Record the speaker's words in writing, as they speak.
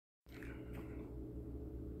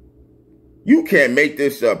You can't make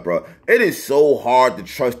this up, bro. It is so hard to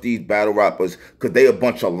trust these battle rappers because they a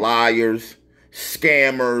bunch of liars,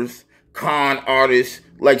 scammers, con artists.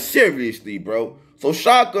 Like, seriously, bro. So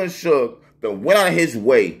Shotgun Suge then went on his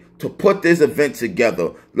way to put this event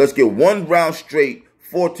together. Let's get one round straight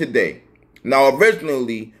for today. Now,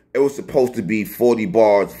 originally, it was supposed to be 40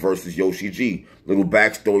 bars versus Yoshi G. Little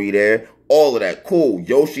backstory there. All of that. Cool.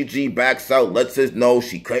 Yoshi G backs out, lets us know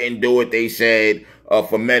she couldn't do it, they said,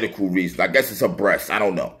 for medical reasons. I guess it's her breast. I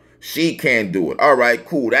don't know. She can't do it. All right,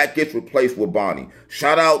 cool. That gets replaced with Bonnie.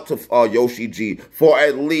 Shout out to Yoshi G for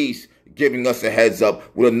at least giving us a heads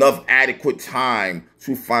up with enough adequate time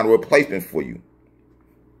to find a replacement for you.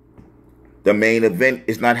 The main event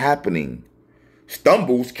is not happening.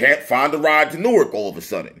 Stumbles can't find a ride to Newark all of a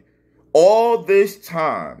sudden. All this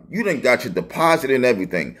time, you done got your deposit and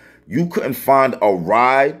everything. You couldn't find a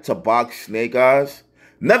ride to box Snake Eyes?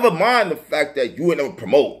 Never mind the fact that you ain't never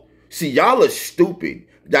promote. See, y'all are stupid.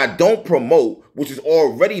 Y'all don't promote, which is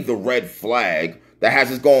already the red flag that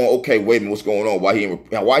has us going, okay, wait a minute, what's going on?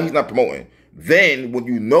 Why he's not promoting? Then, when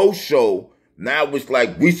you no-show, now it's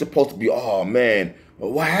like we supposed to be, oh, man,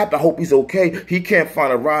 what happened? I hope he's okay. He can't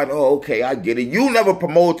find a ride. Oh, okay, I get it. You never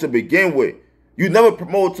promoted to begin with. You never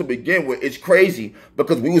promoted to begin with. It's crazy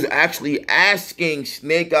because we was actually asking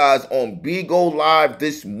Snake Eyes on Bigo Live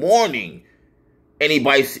this morning.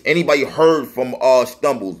 Anybody heard from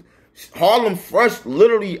Stumbles? Harlem Fresh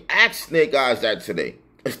literally asked Snake Eyes that today.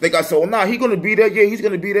 And Snake Eyes said, well, nah, he gonna be there. Yeah, he's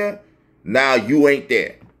gonna be there. Now you ain't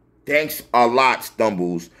there. Thanks a lot,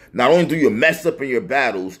 Stumbles. Not only do you mess up in your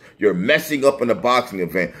battles, you're messing up in the boxing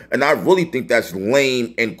event. And I really think that's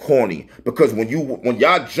lame and corny. Because when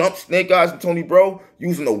y'all jump Snake Eyes and Tony Bro,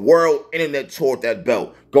 using the world internet toward that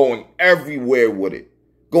belt, going everywhere with it.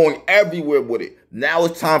 Going everywhere with it. Now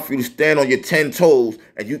it's time for you to stand on your 10 toes,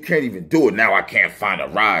 and you can't even do it. Now I can't find a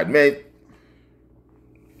ride, man.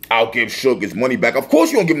 I'll give Suge his money back. Of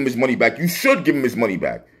course you don't give him his money back. You should give him his money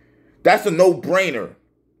back. That's a no-brainer.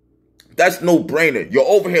 That's no-brainer. You're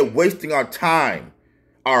over here wasting our time,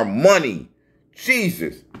 our money.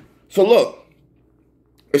 Jesus. So look,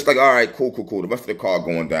 it's like, all right, cool. The rest of the card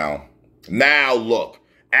going down. Now look,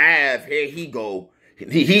 Av, here he go.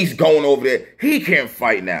 He's going over there. He can't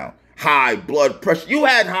fight now. High blood pressure. You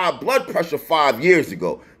had high blood pressure 5 years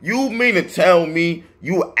ago. You mean to tell me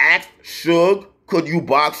you asked Suge, could you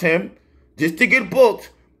box him? Just to get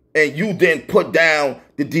booked. And you didn't put down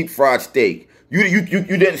the deep fried steak. You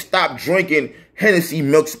didn't stop drinking Hennessy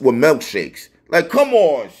milks with milkshakes. Like, come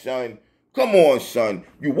on, son. Come on, son.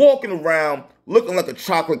 You walking around looking like a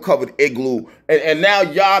chocolate-covered igloo, and now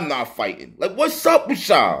y'all not fighting. Like, what's up with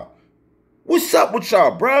y'all? What's up with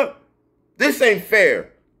y'all, bruh? This ain't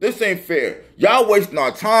fair. This ain't fair. Y'all wasting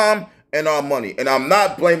our time and our money. And I'm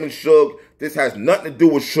not blaming Suge. This has nothing to do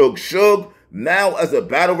with Suge. Suge, now as a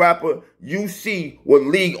battle rapper, you see what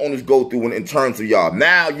league owners go through in terms of y'all.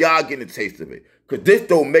 Now y'all getting a taste of it. Because this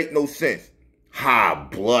don't make no sense. High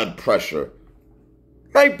blood pressure.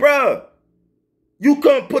 Like, bruh, you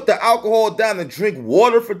couldn't put the alcohol down and drink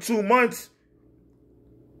water for 2 months?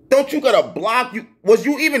 Don't you got a block? Was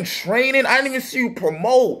you even training? I didn't even see you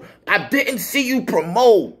promote. I didn't see you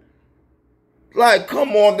promote. Like, come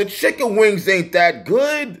on, the chicken wings ain't that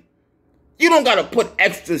good. You don't got to put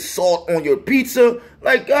extra salt on your pizza.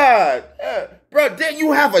 Like, God, bro, didn't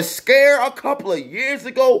you have a scare a couple of years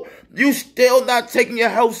ago? You still not taking your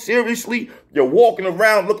health seriously? You're walking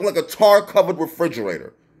around looking like a tar-covered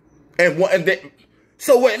refrigerator.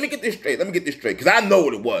 So wait, let me get this straight. Because I know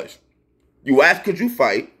what it was. You asked, could you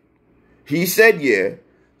fight? He said, yeah.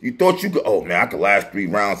 You thought you could, oh man, I could last 3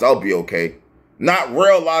 rounds. I'll be okay. Not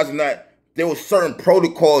realizing that there were certain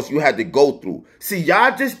protocols you had to go through. See,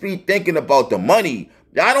 y'all just be thinking about the money.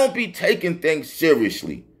 Y'all don't be taking things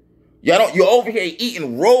seriously. You're over here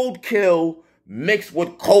eating roadkill mixed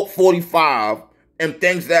with Colt 45 and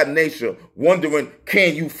things of that nature, wondering,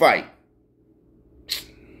 can you fight?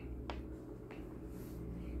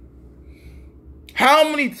 How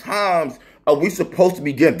many times are we supposed to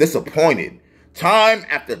be getting disappointed? Time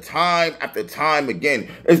after time after time again.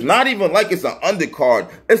 It's not even like it's an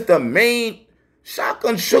undercard. It's the main.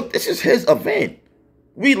 Shotgun Suge, this is his event.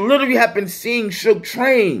 We literally have been seeing Suge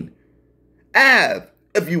train. Av,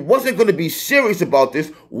 if you wasn't going to be serious about this,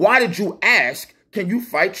 why did you ask, can you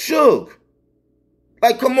fight Suge?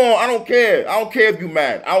 Like, come on, I don't care. I don't care if you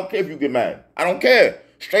mad. I don't care if you get mad. I don't care.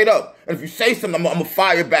 Straight up. And if you say something, I'm going to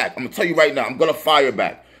fire back. I'm going to tell you right now, I'm going to fire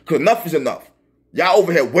back. Because enough is enough. Y'all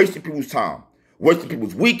over here wasting people's time. Wasting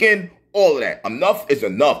people's weekend. All of that. Enough is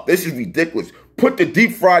enough. This is ridiculous. Put the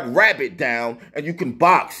deep fried rabbit down and you can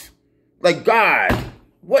box. Like, God,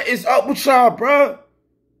 what is up with y'all, bruh?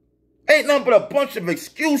 Ain't nothing but a bunch of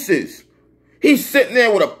excuses. He's sitting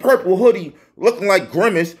there with a purple hoodie looking like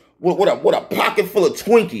Grimace with a pocket full of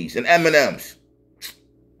Twinkies and M&Ms.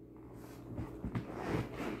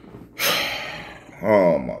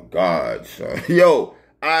 Oh my God, son. Yo,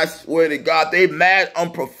 I swear to God, they mad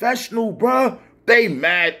unprofessional, bruh. They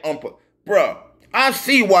mad bruh. I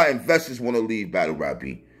see why investors want to leave battle rap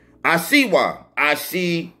B. I see why. I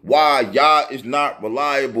see why y'all is not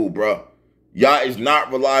reliable, bruh. Y'all is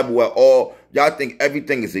not reliable at all. Y'all think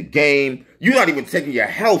everything is a game. You're not even taking your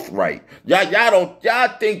health right.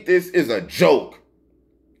 Y'all think this is a joke.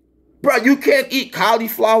 Bruh, you can't eat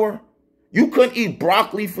cauliflower? You couldn't eat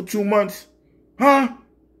broccoli for 2 months? Huh?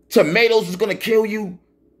 Tomatoes is gonna kill you?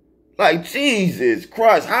 Like, Jesus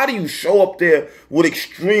Christ, how do you show up there with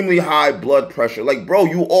extremely high blood pressure? Like, bro,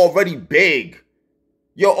 you already big.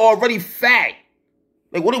 You're already fat.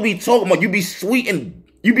 Like, what are we talking about? You be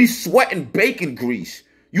sweating bacon grease.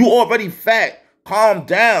 You already fat. Calm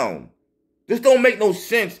down. This don't make no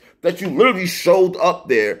sense that you literally showed up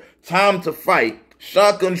there, time to fight,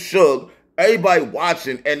 shotgun Suge, everybody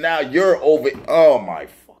watching, and now you're over. Oh my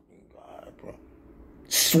fucking God, bro.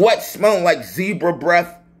 Sweat smelling like zebra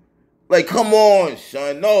breath. Like, come on,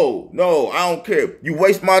 son. No, I don't care. You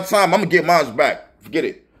waste my time, I'm gonna get mine back. Forget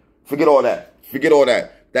it. Forget all that. Forget all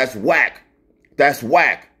that. That's whack. That's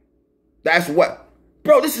whack. That's what.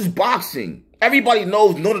 Bro, this is boxing. Everybody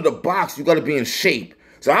knows in order to box, you gotta be in shape.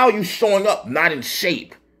 So how are you showing up not in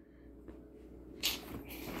shape?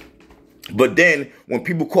 But then, when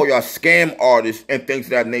people call y'all scam artists and things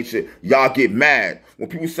of that nature, y'all get mad. When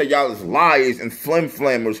people say y'all is liars and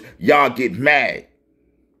flammers, y'all get mad.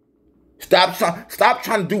 Stop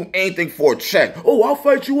trying to do anything for a check. Oh, I'll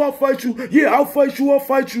fight you. Yeah, I'll fight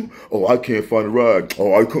you. Oh, I can't find a ride.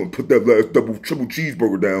 Oh, I couldn't put that last triple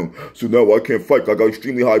cheeseburger down. So now I can't fight. I got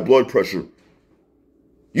extremely high blood pressure.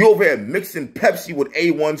 You over here mixing Pepsi with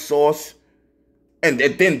A1 sauce and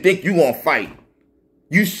then think you gonna fight.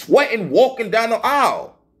 You sweating walking down the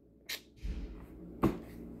aisle.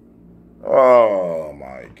 Oh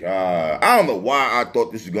my God. I don't know why I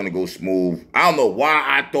thought this was going to go smooth. I don't know why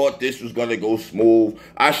I thought this was going to go smooth.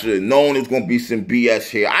 I should have known there was going to be some BS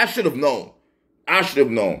here. I should have known.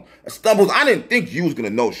 Stumbles, I didn't think you was going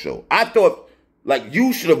to no-show. I thought, like,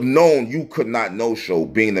 you should have known you could not no-show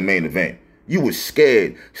being the main event. You was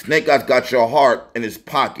scared. Snake Eyes got your heart in his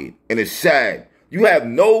pocket, and it's sad. You have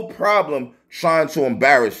no problem trying to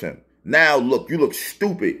embarrass him. Now, look, you look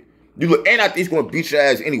stupid. And I think he's going to beat your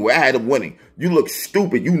ass anyway. I had him winning. You look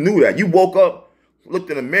stupid. You knew that. You woke up, looked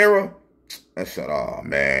in the mirror, and said, oh,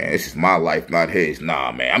 man, this is my life, not his.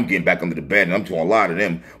 Nah, man, I'm getting back under the bed, and I'm doing a lot of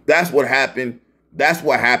them. That's what happened.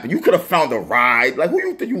 You could have found a ride. Like, who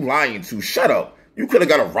you think you lying to? Shut up. You could have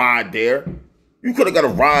got a ride there.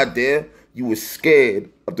 You were scared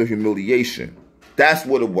of the humiliation. That's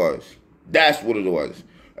what it was.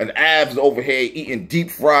 And Av's over here eating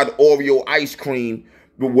deep-fried Oreo ice cream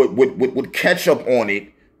with ketchup on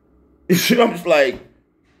it. I'm just like,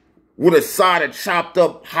 with a side of chopped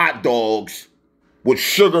up hot dogs with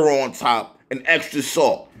sugar on top and extra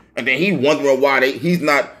salt. And then he wondering why he's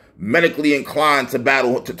not medically inclined to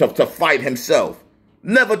battle, to fight himself.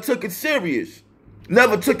 Never took it serious.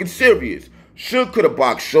 Suge could have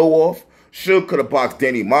boxed Show Off. Suge could have boxed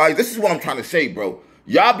Danny Myers. This is what I'm trying to say, bro.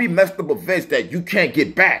 Y'all be messed up events that you can't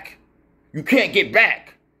get back. If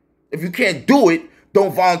you can't do it,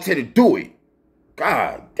 don't volunteer to do it.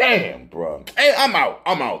 God damn, bro. Hey, I'm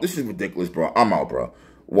out. This is ridiculous, bro. I'm out, bro.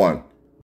 1.